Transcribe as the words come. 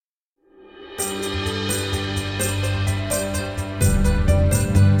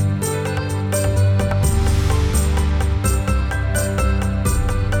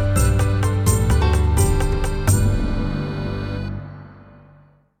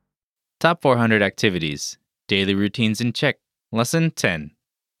Top 400 activities. Daily routines in Czech. Lesson 10.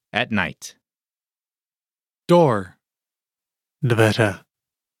 At night. Door. Dveře.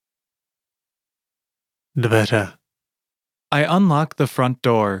 Dveře. I unlock the front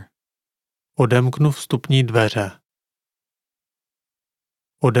door. Odemknu vstupní dveře.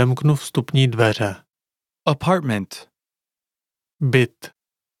 Odemknu vstupní dveře. Apartment. Byt.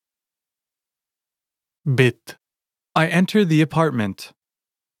 Byt. I enter the apartment.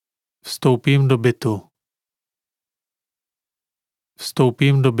 Vstoupím do bytu.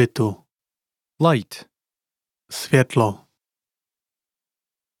 Vstoupím do bytu. Light. Světlo.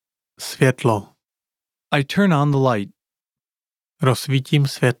 Světlo. I turn on the light. Rozsvítím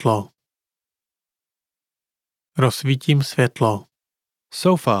světlo. Rozsvítím světlo.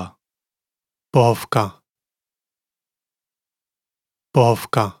 Sofa. Pohovka.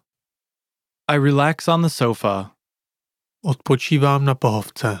 Pohovka. I relax on the sofa. Odpočívám na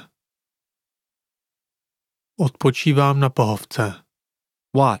pohovce. Odpočívám na pohovce.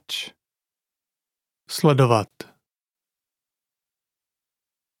 Watch. Sledovat.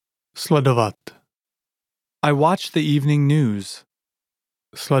 Sledovat. I watch the evening news.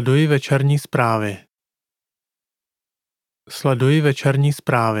 Sleduji večerní zprávy. Sleduji večerní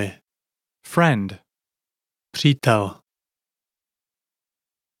zprávy. Friend. Přítel.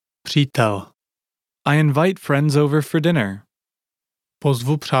 Přítel. I invite friends over for dinner.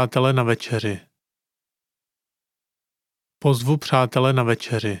 Pozvu přátele na večeři. Pozvu přátele na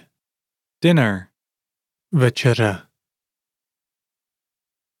večeři. Dinner. Večeře.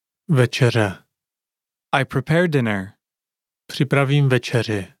 Večeře. I prepare dinner. Připravím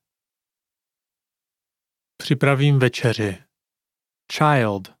večeři. Připravím večeři.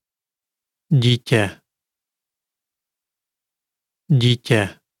 Child. Dítě.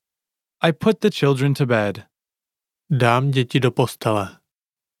 Dítě. I put the children to bed. Dám děti do postele.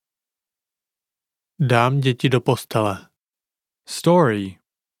 Dám děti do postele. Story.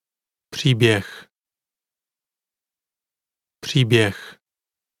 Příběh. Příběh.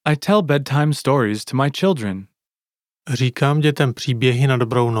 I tell bedtime stories to my children. Říkám dětem příběhy na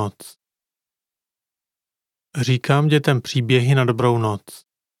dobrou noc. Říkám dětem příběhy na dobrou noc.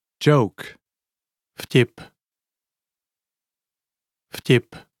 Joke. Vtip.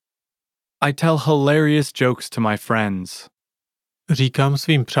 Vtip. I tell hilarious jokes to my friends. Říkám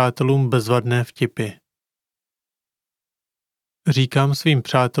svým přátelům bezvadné vtipy. Říkám svým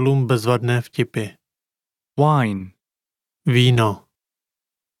přátelům bezvadné vtipy. Wine. Víno.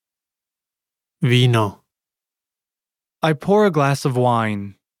 Víno. I pour a glass of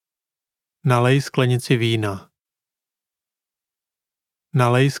wine. Nalej sklenici vína.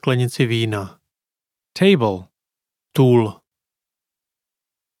 Nalej sklenici vína. Table. Tůl.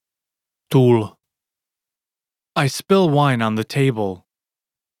 Tůl. I spill wine on the table.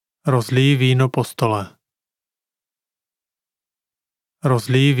 Rozlij víno po stole.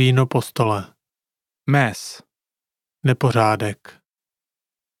 Rozlij víno po stole. Mess. Nepořádek.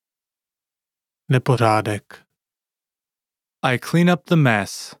 Nepořádek. I clean up the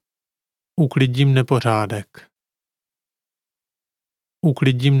mess. Uklidím nepořádek.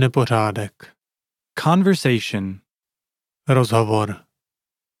 Uklidím nepořádek. Conversation. Rozhovor.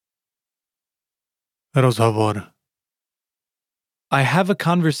 Rozhovor. I have a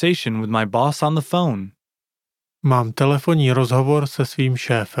conversation with my boss on the phone. Mám telefonní rozhovor se svým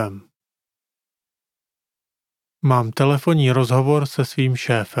šéfem. Mám telefonní rozhovor se svým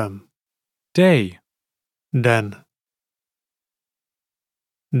šéfem. Day. Den.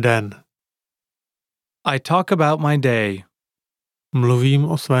 Den. I talk about my day. Mluvím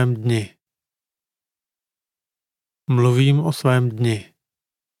o svém dni. Mluvím o svém dni.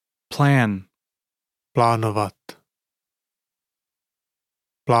 Plan. Plánovat.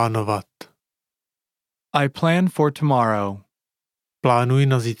 Plánovat. I plan for tomorrow. Plánuji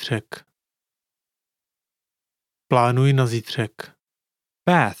na zítřek. Plánuji na zítřek.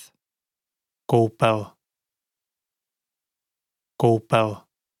 Bath. Koupel. Koupel.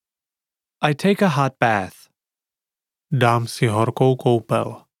 I take a hot bath. Dám si horkou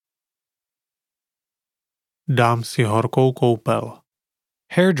koupel. Dám si horkou koupel.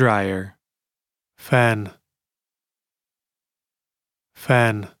 Hair dryer. Fén.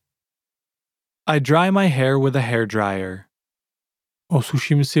 Fén. I dry my hair with a hair dryer.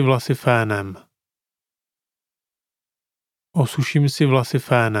 Osuším si vlasy fénem. Osuším si vlasy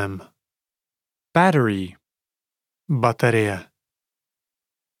fénem. Battery. Baterie.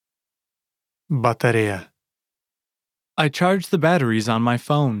 Baterie. I charge the batteries on my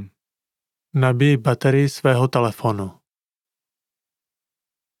phone. Nabij baterii svého telefonu.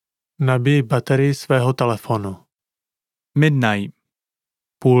 Nabij baterii svého telefonu. Midnight.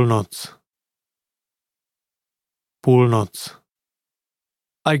 Půlnoc. Půlnoc.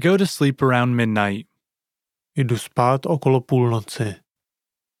 I go to sleep around midnight. Jdu spát okolo půlnoci.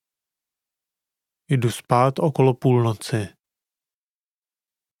 Jdu spát okolo půlnoci.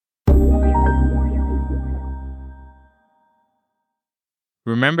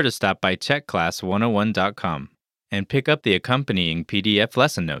 Remember to stop by czechclass101.com and pick up the accompanying PDF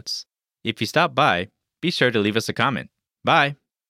lesson notes. If you stop by, be sure to leave us a comment. Bye!